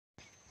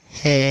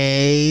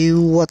Hey,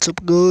 what's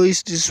up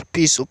guys? This is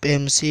Piece of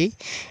MC,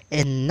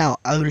 and now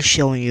I will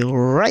show you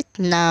right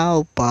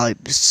now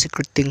 5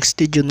 secret things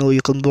did you know you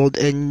can build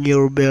in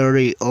your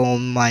very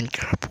own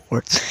Minecraft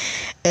world.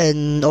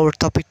 And our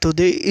topic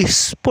today is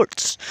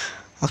sports.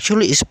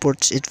 Actually,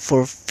 sports is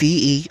for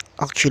VE.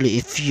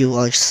 Actually, if you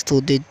are a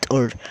student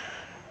or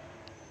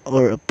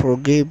a pro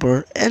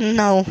gamer, and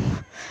now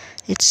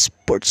it's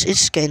sports.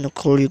 It's kind of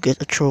cool. You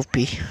get a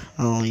trophy.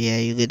 Oh yeah,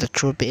 you get a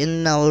trophy.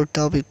 And now our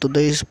topic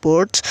today is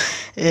sports,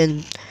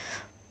 and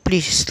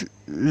please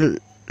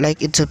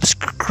like and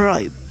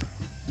subscribe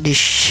this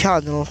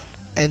channel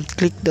and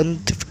click the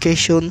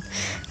notification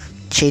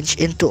change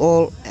into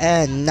all.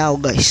 And now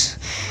guys,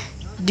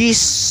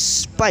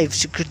 these 5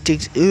 secret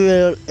things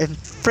will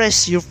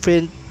impress your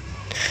friend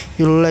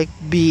you like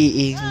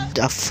being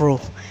the pro.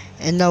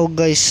 And now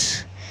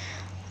guys,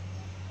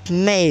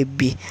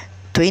 maybe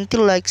 20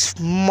 likes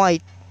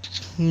might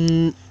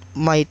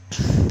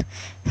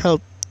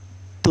help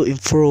to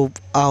improve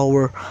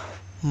our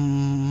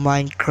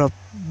Minecraft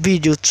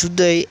video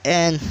today.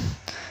 And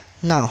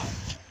now,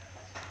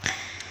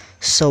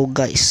 so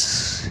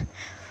guys,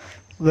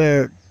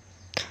 where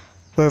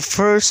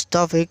first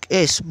topic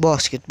is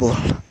basketball.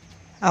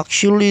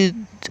 Actually,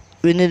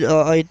 we need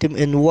an item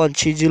in 1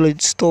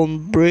 chiseled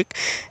stone brick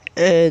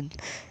and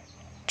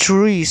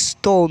 3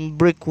 stone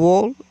brick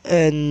wall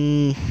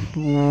and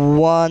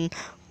 1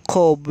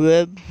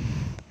 cobweb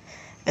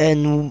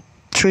and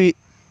 3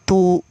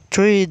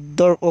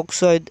 dark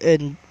oxide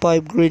and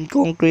 5 green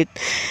concrete.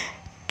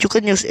 You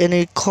can use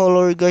any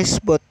color guys,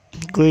 but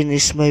green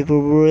is my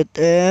favorite,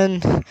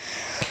 and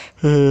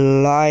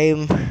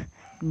lime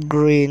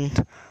green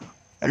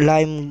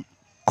lime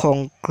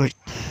concrete.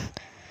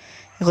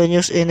 You can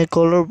use any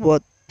color,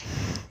 but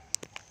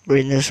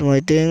green is my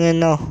thing. And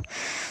now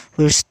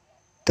we'll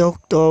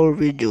stuck to our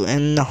video.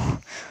 And now,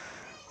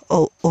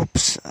 oh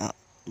oops,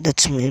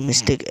 that's my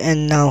mistake.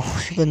 And now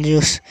you can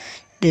use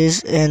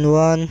this and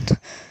 1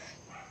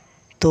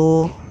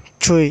 2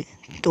 3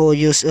 to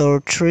use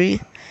our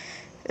tree,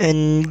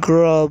 and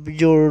grab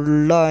your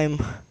lime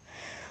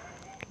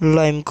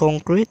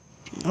concrete,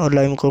 or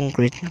lime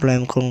concrete.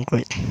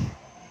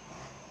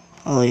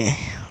 Oh yeah,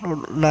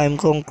 lime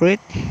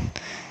concrete,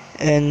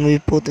 and we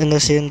put in the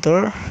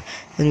center,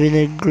 and we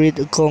need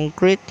grid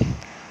concrete,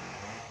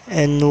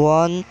 and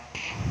 1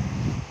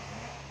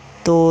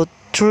 2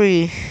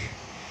 3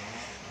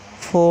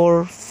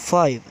 4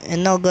 5.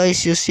 And now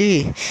guys, you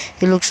see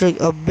it looks like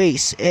a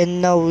base.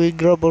 And now we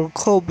grab our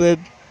cobweb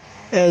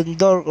and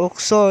dark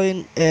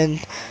oxide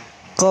and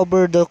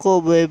cover the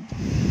cobweb,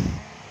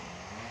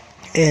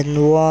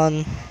 and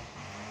 1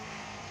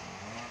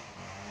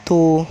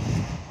 2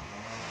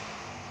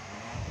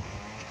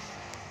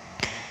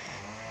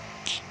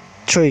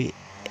 3.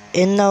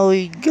 And now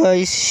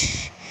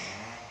guys,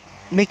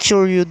 make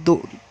sure you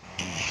don't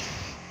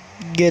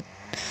get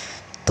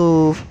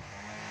to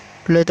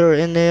letter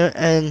in there,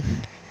 and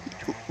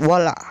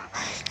voila,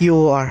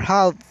 you are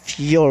have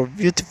your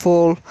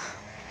beautiful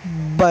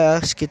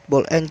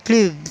basketball. And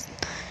click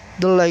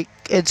the like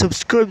and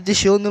subscribe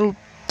this channel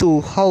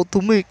to how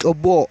to make a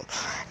ball.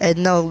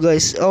 And now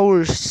guys,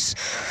 our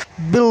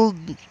build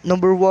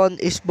number 1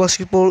 is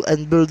basketball,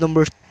 and build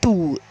number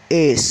 2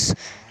 is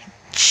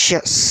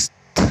chest.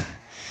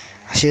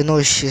 As you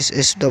know, chest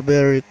is the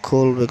very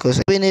cool,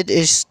 because we need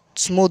is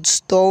smooth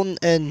stone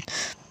and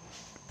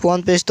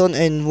 1 piston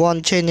and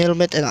 1 chain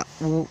helmet and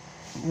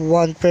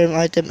 1 frame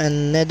item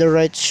and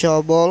netherite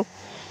shovel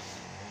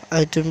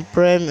item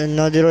frame and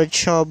netherite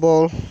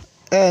shovel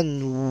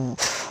and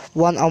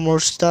 1 armor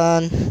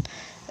stand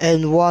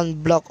and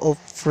 1 block of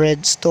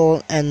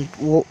redstone and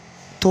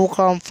 2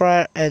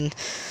 campfire and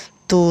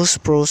 2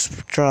 spruce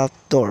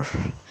trapdoor.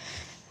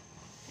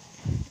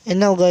 And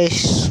now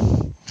guys,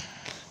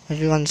 as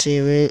you can see,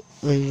 we're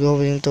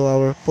going to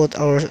our put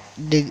our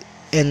dig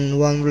in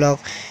 1 block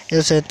in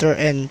the center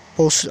and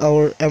post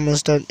our emerald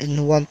stand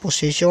in 1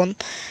 position,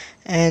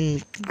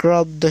 and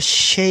grab the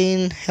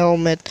chain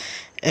helmet.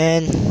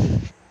 And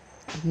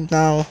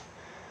now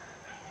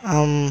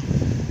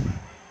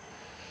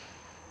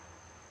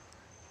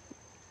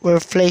we're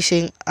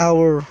placing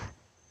our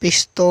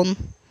piston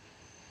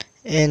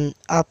in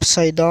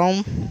upside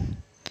down.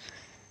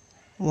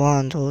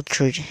 1 2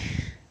 3.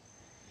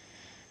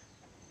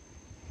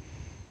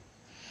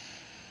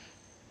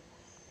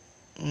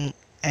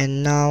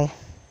 And now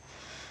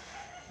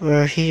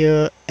we're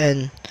here,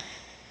 and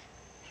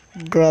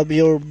grab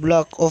your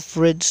block of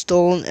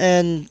redstone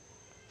and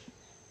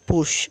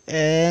push.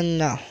 And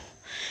now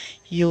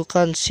you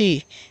can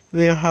see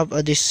we have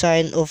a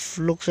design of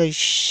looks like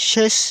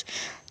chess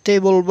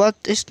table, but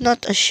it's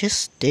not a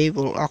chess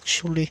table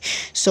actually.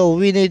 So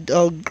we need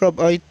a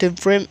grab item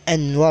frame,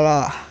 and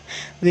voila,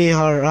 we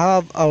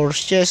have our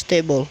chess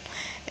table.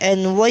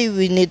 And why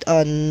we need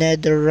a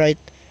netherite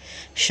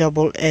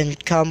shovel and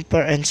camper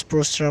and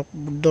spruce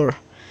trapdoor?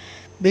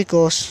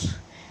 Because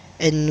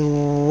in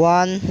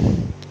 1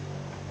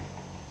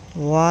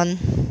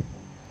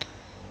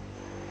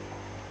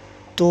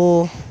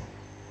 2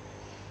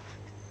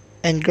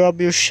 and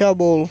grab your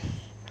shovel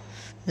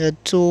the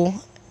two,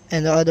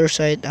 and the other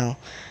side now.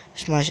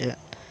 Smash it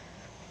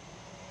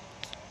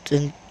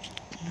and,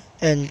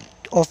 and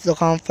off the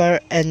campfire.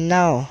 And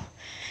now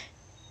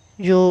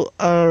you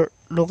are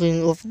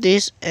looking of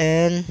this,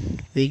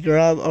 and we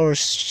grab our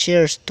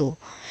chairs to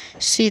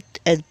sit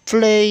and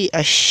play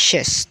a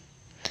chess.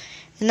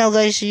 And now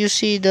guys, you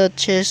see the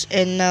chess,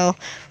 and now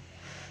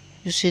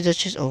you see the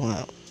chess. Oh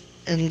wow.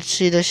 And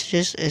see the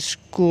chess is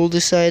cool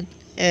design,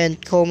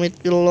 and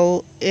comment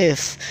below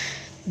if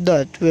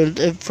that will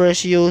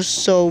impress you.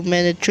 So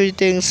many three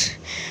things.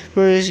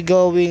 We're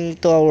going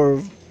to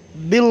our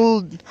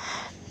build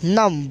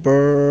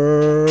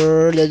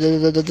number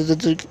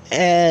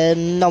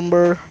and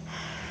number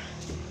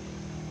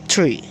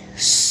 3,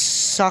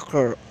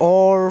 soccer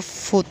or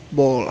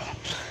football.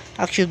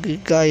 Actually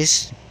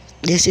guys,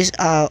 this is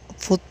a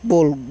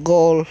football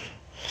goal,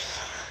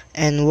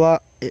 and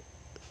what we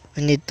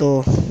need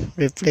to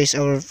replace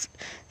our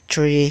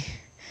 3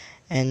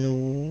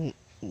 and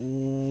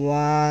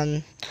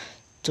 1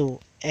 2.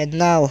 And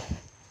now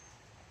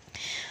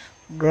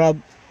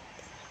grab,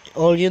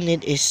 all you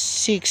need is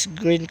 6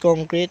 green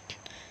concrete,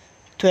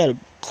 12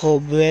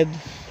 cobweb,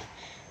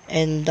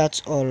 and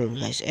that's all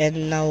guys.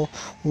 And now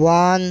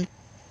 1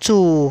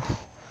 2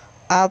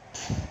 up,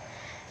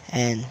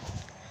 and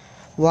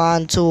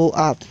 1 2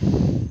 up,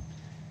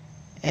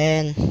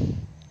 and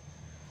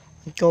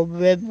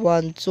cobweb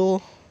 1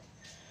 2,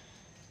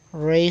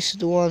 raise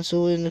the 1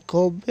 2 in the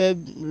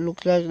cobweb,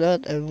 look like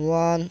that, and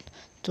 1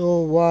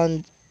 2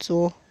 1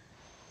 2.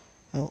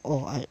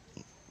 Oh, I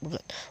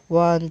forgot.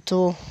 1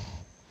 2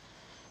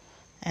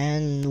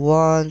 and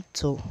 1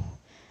 2.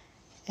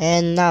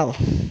 And now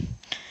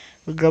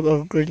we grab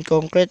our green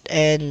concrete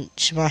and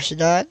smash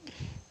that.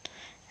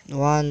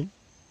 1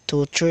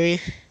 2 3,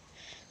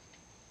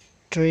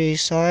 3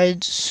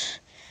 sides,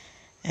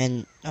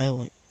 and I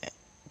wait.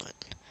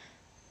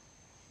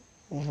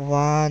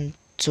 1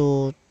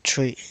 2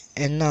 3.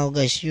 And now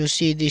guys, you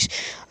see this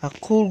a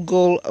cool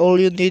goal. All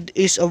you need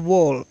is a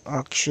wall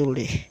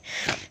actually,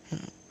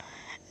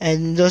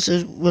 and this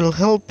will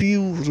help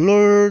you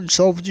learn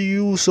how to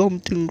use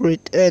something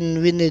great.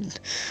 And we need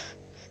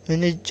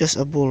just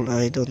a ball.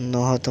 I don't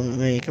know how to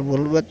make a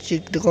ball, but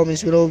check the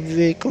comments below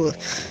because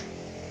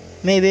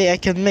maybe I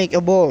can make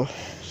a ball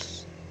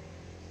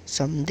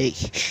someday.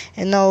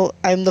 And now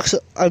I'm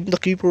the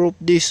keeper of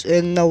this,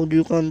 and now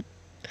you can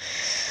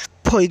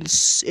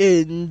points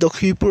in the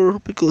keeper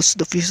because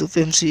the face of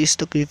MC is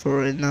the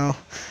keeper. And now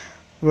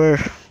we're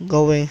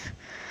going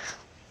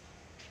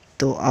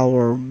to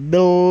our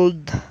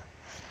build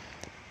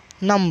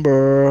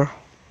number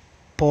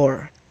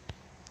 4.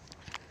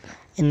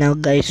 And now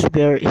guys,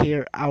 we're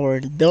here our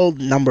build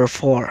number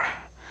 4.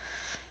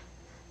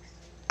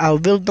 Our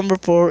build number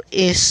 4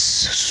 is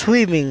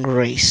swimming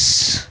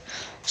race.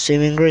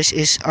 Swimming race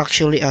is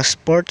actually a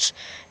sports,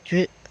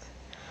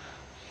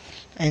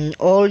 and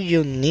all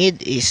you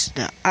need is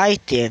the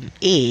item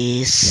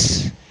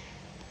is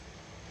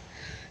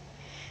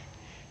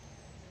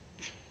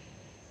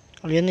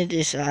all you need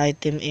is the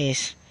item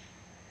is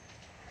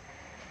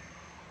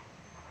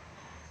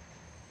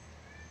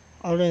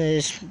all you need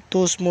is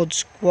two smooth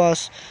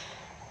squash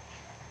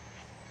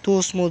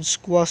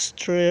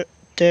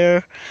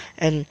tear,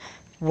 and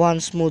one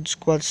smooth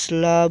squash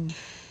slab,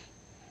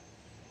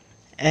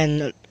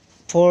 and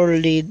 4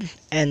 lead,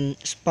 and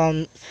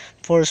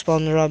 4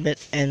 spawn rabbit,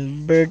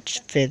 and birch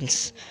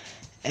fence,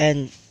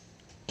 and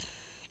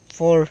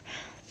 4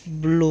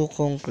 blue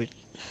concrete.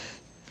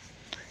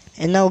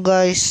 And now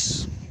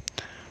guys,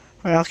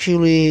 we're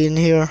actually in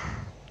here,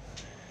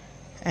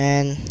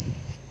 and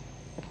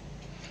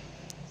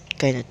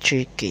kind of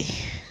tricky.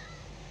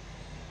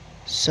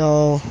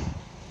 So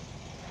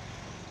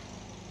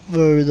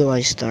where do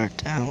I start?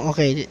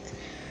 Okay,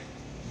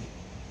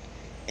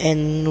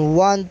 and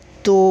 1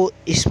 2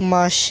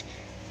 smash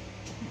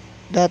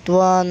that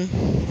one,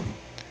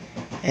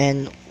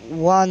 and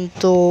 1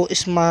 2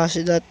 smash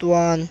that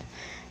one,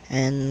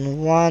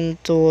 and 1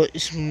 2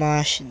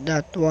 smash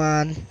that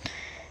one,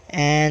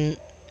 and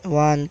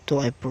 1 2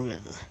 I prove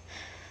it,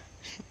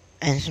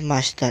 and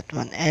smash that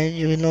one. And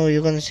you know,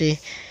 you can see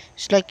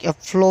it's like a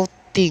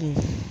floating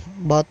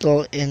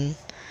bottle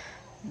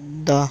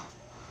the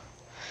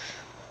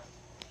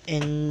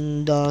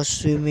in the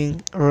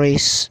swimming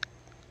race.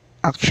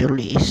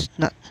 Actually it's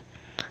not,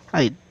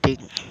 I think.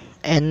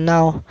 And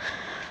now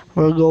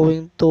we're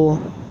going to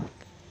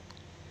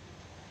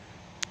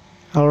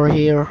over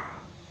here,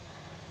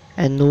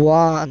 and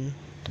one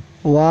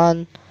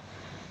one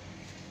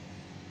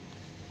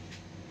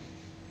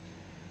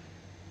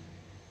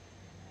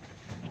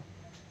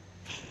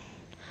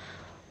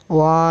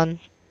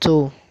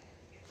two,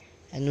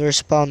 and we're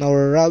spawn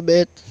our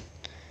rabbit.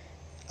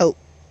 Oh,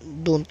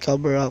 don't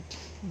cover up,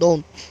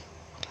 don't,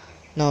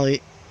 no,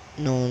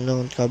 no,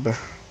 don't cover.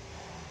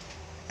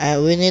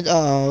 We need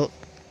to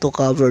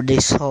cover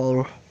this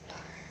hole.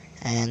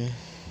 And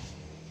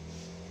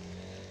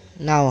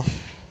now,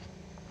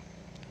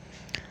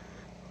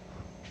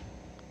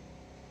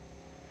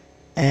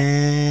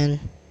 and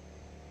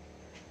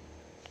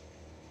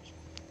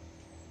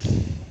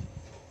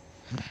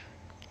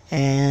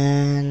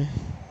and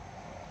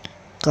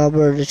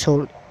cover this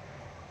whole.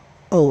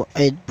 Oh,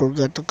 I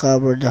forgot to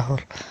cover the whole.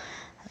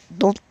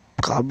 Don't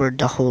cover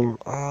the whole.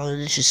 Oh,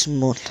 this is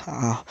smooth.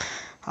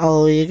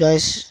 Oh, you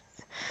guys,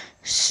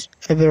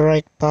 I'll be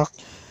right back.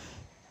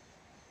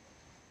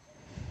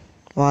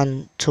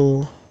 1,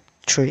 2,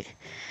 3,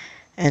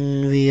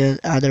 and we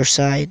other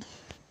side,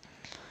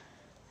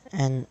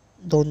 and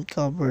don't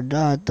cover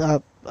that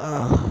up.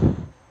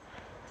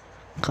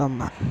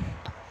 Come on.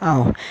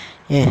 Oh,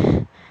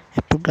 yeah. I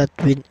forgot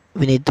we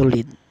need to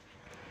lead.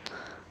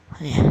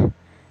 Yeah.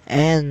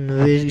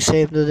 And we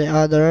save to the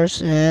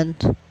others, and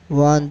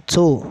 1,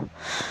 2,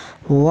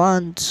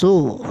 1,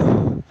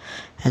 2,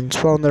 and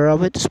spawn the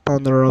rabbit,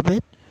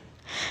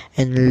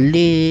 and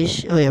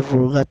leash. Oh, I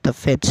forgot the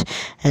fence,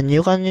 and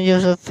you can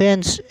use a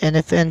fence,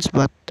 any fence,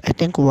 but I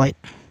think white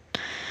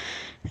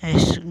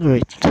is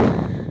great.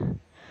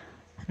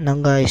 Now,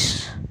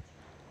 guys,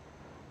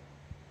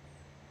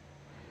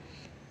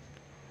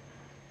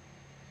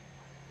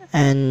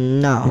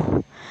 and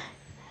now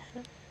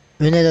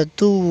we need a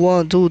 2,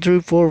 1, 2, 3,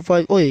 4,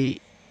 5. Oi.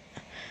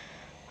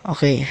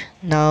 Okay,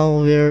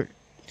 now we're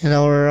in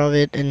our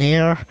rabbit in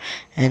here,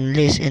 and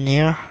leash in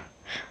here.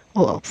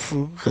 Oh, I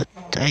forgot.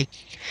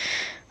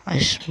 I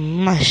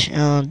smash.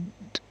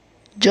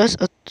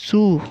 Just a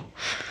 2.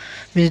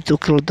 We need to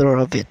kill the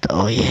rabbit.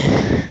 Oh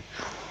yeah.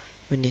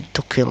 We need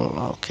to kill.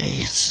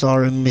 Okay.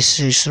 Sorry,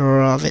 Mrs.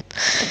 Rabbit.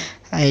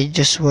 I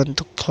just want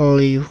to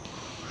call you.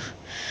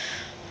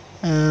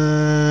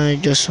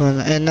 Just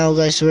want. And now,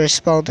 guys, we're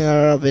spawning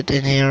a rabbit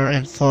in here,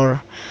 and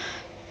for.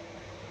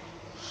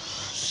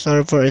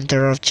 Sorry for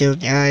interrupting,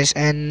 guys.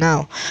 And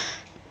now,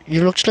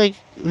 it looks like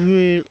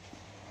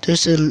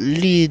there's a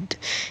lead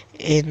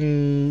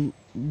in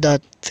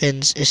that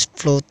fence is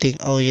floating.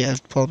 Oh yeah, I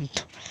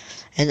found.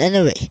 And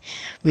anyway,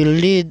 we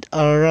lead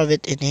our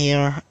rabbit in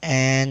here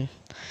and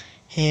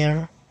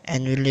here,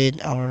 and we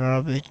lead our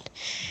rabbit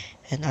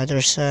and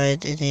other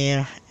side in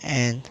here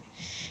and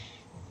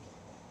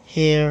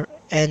here.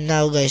 And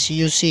now, guys,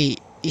 you see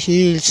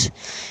he's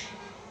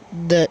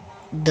the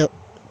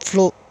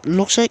float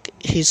looks like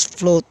he's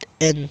float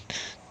in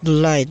the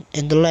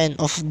line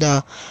of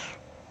the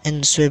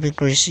and swimming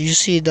race. You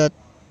see that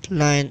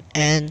line,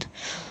 and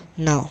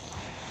now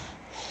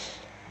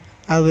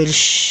I will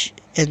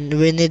and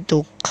we need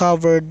to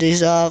cover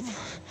this up.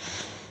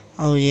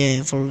 Oh yeah,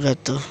 I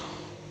forgot to.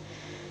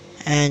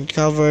 And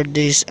cover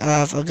this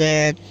up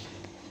again.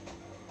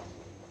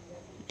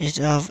 This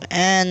up,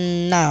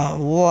 and now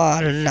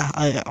voila!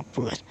 I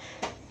forgot.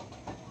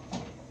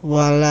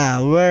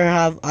 Voila! We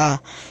have a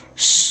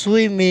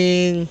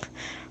swimming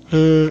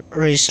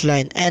race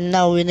line, and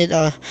now we need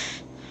a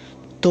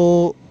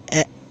two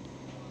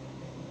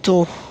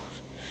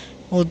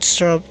wood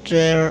strap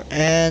there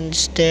and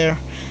stair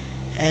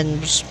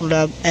and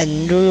slab,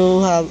 and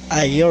you have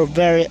your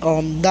very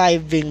own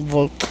diving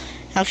vault.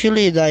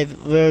 Actually,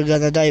 we're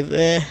gonna dive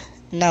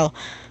now.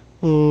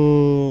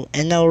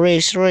 And now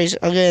race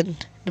again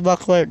the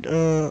backward.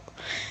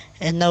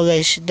 And now,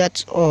 guys,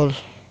 that's all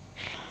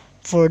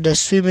for the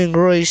swimming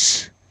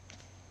race.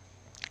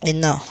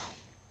 And now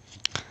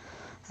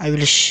I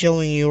will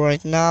showing you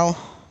right now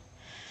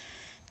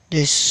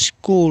this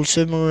cool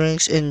swimming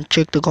rinks, and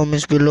check the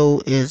comments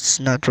below. It's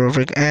not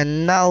perfect.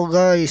 And now,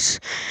 guys,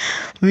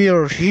 we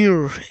are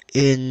here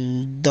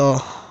in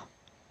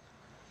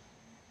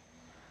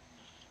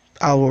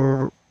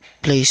our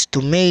place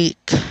to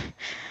make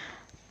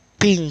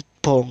ping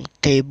pong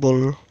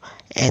table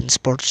and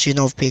sports. You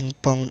know, ping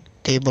pong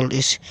table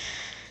is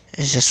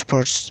a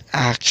sports.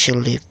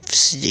 Actually,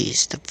 this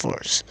is the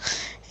first.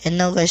 And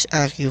now, guys,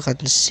 as you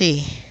can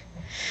see,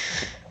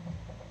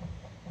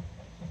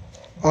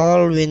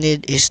 all we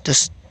need is the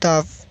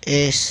stuff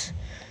is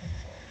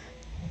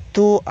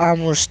 2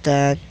 armor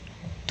stand,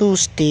 2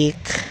 stick,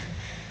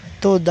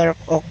 2 dark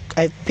oak,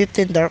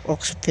 15 dark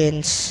oak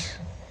fins,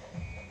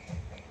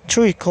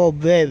 3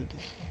 cobweb,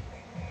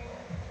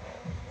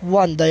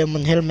 1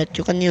 diamond helmet.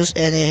 You can use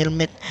any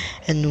helmet,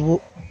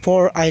 and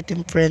 4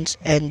 item friends,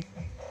 and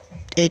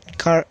 8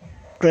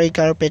 gray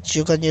carpets.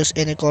 You can use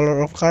any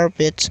color of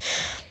carpets,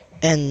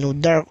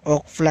 and dark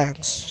oak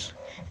flanks.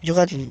 You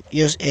can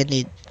use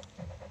any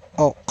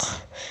oak,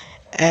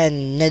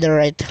 and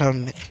netherite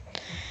helmet,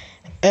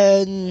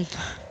 and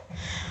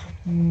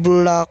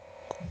block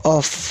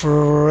of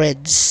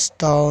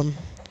redstone,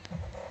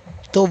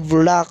 2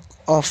 block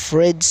of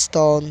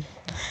redstone,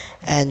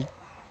 and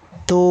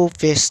 2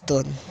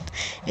 piston.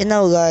 And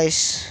now,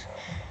 guys,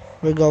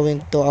 we're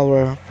going to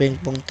our ping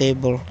pong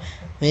table.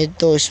 We need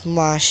to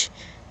smash.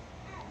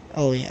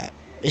 Oh yeah,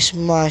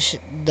 smash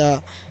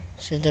the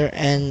center,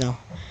 and now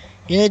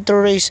you need to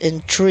raise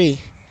in 3.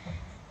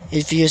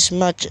 If you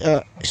smash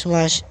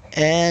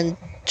and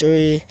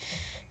 3,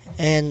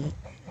 and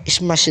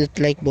smash it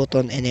like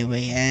button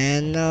anyway.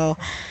 And now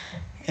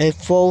I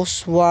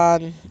force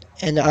 1,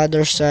 and the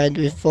other side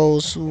we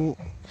force 1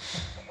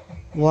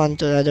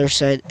 to the other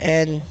side,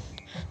 and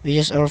we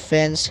use our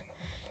fence.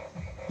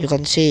 You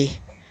can see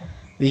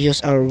we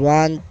use our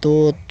 1,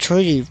 2,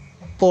 3,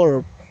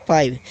 4,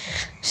 5,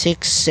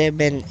 6,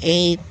 7,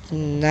 8,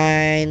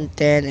 9,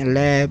 10,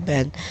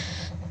 11,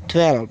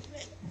 12,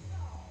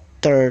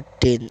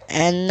 13.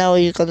 And now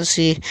you can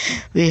see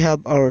we have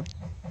our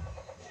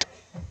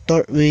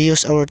we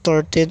use our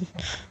 13.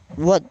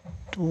 What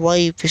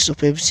why piece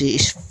of MC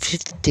is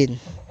 15?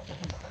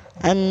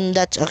 And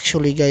that's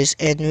actually, guys,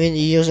 and when we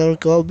use our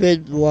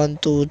COVID 1,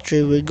 2,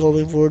 3, we're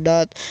going for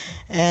that.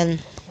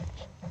 And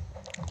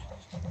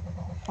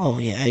oh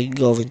yeah, I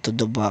go into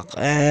the back.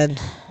 And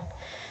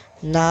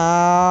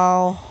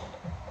now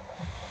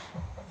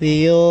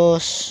we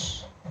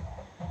use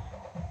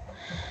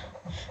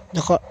the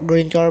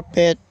green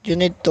carpet. You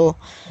need to,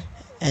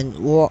 and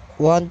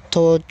 1,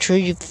 2,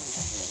 3,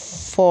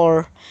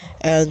 4,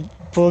 and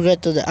progress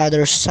to the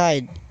other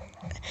side.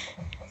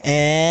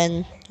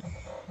 And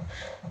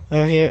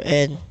we're here,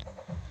 and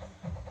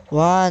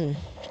 1,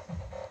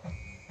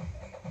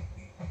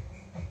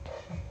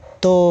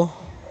 2,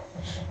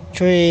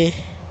 3,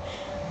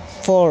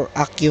 4.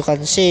 You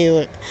can see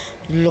it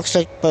looks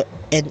like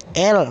an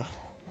L,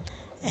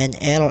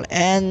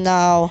 and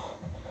now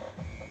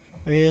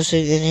we're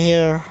using in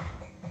here,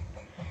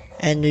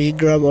 and we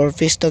grab our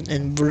piston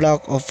and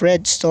block of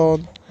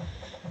redstone,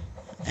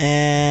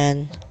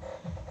 and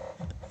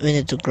we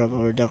need to grab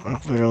our dark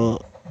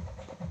rock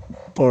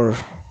 4,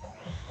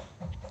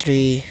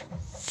 3,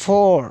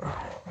 4.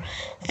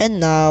 And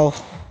now,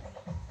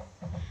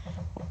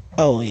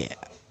 oh yeah,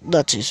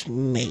 that is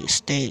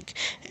mistake.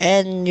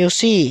 And you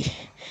see,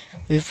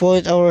 we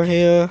point over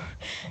here,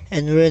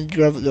 and we'll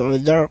grab the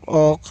dark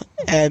oak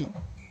and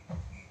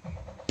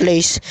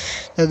place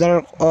the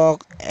dark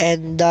oak,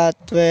 and that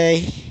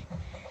way,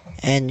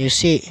 and you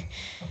see,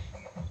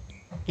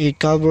 we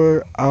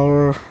cover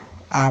our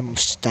arm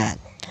stand,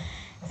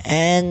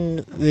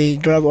 and we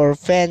grab our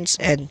fence,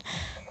 and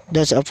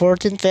that's a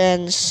 14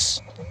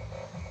 fence.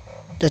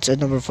 That's a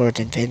number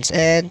 14 fence,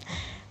 and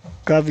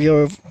grab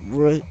your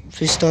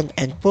piston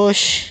and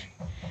push,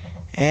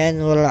 and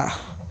voila.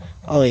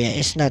 Oh yeah,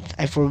 it's not,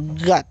 I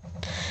forgot.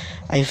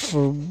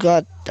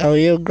 Oh,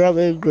 you grab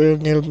a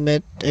green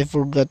helmet. I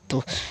forgot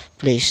to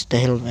place the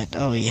helmet.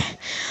 Oh yeah.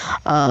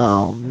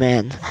 Oh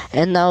man.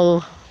 And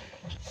now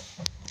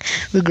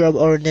we grab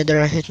our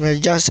netherite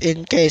helmet just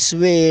in case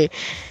we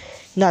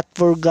not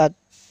forgot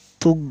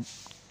to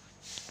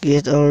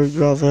get our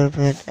grab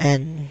helmet.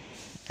 And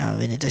now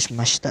we need to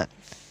smash that,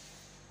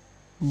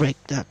 break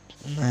that.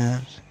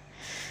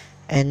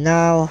 And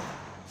now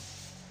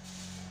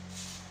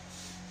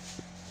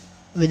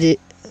we're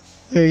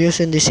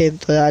using the same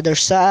to the other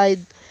side.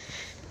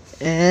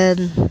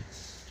 And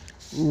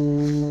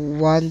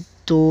 1,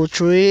 2,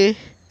 3,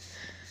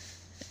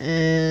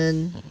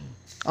 and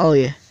oh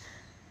yeah,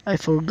 I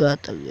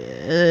forgot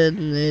again.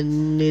 I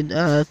need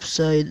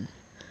upside,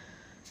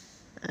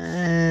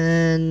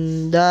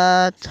 and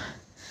that,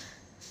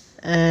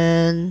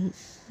 and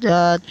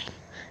that,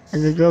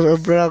 and we grab a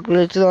black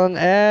redstone,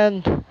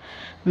 and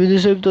we do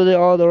same to the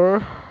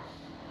other,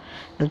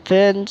 and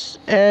fence,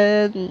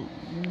 and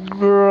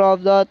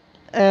grab that,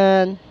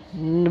 and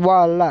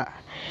voila,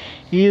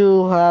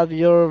 you have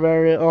your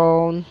very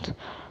own.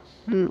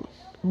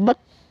 But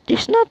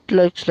it's not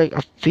looks like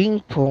a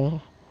ping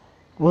pong.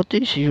 What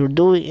is you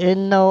doing?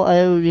 And now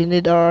we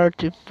need our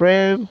RT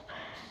frame,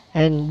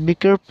 and be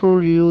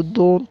careful you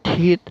don't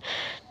hit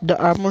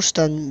the armor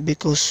stand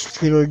because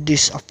will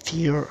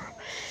disappear.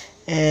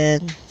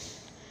 And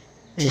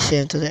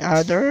listen to the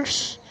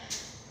others,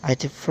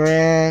 IT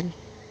friend,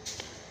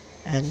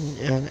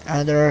 and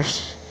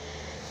others,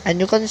 and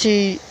you can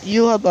see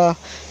you have a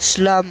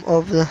slam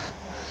of the,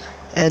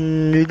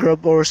 and we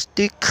grab our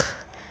stick,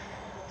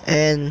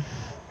 and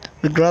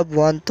we grab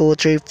 1, 2,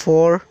 3,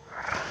 4,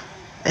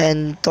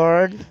 and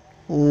turn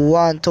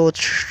 1, 2,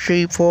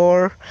 3,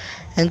 4,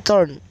 and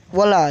turn.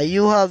 Voila,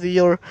 you have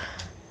your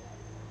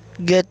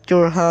get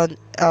your hand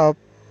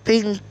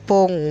ping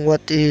pong.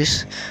 What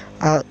is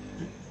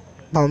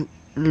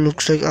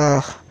looks like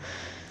a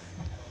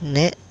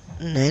net,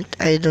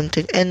 I don't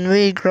think. And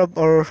we grab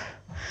our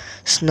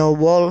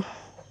snowball,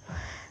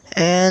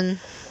 and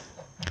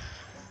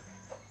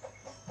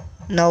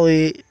now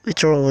we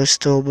throw our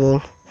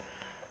snowball.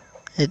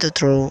 Need to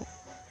throw.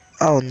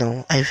 Oh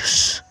no,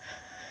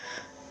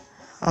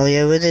 oh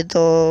yeah, we need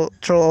to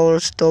throw our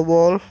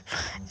snowball,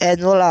 and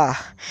voila,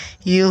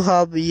 you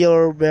have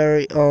your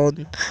very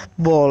own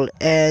ball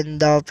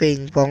and the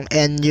ping pong,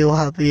 and you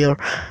have your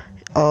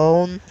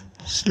own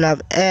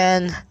slab.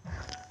 And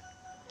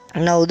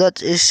now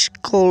that is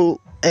cool,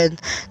 and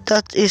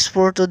that is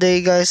for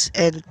today, guys.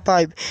 And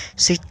 5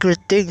 secret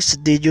things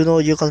did you know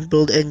you can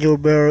build in your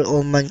very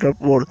own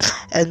Minecraft world.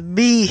 And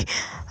B,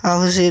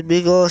 how is it,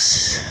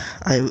 because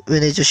we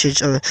need to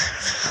change over.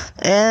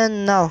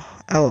 And now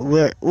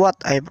what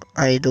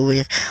I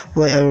doing,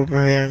 why I'm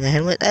wearing a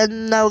helmet.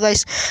 And now,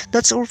 guys,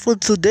 that's all for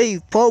today,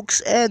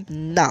 folks.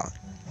 And now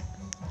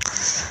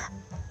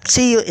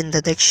see you in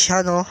the next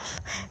channel,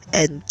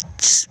 and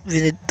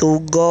we need to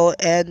go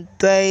and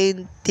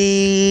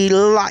 20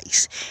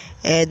 likes.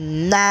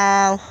 And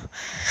now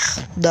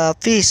the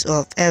piece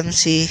of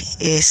MC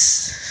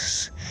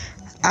is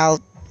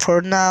out.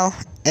 for now,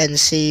 and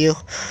see you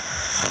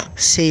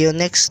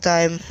next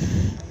time.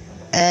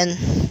 And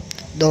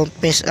don't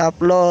miss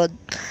upload,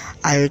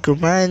 I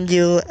recommend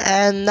you.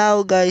 And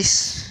now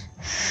guys,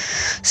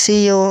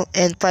 see you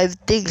in 5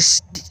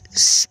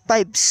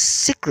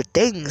 secret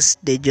things.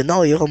 Did you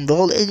know you can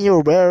build in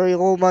your very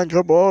own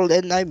Minecraft world?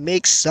 And I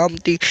make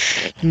something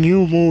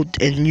new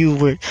mode and new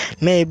word.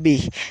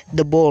 Maybe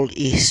the ball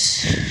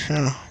is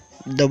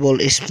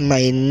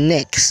my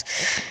next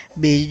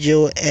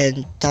video,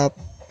 and top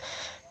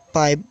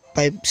five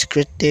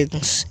secret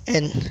things.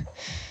 And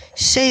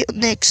see you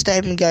next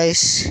time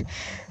guys.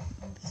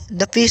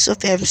 The Piece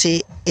of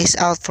MC is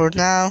out for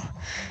now,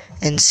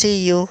 and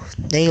see you.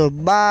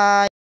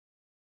 Bye.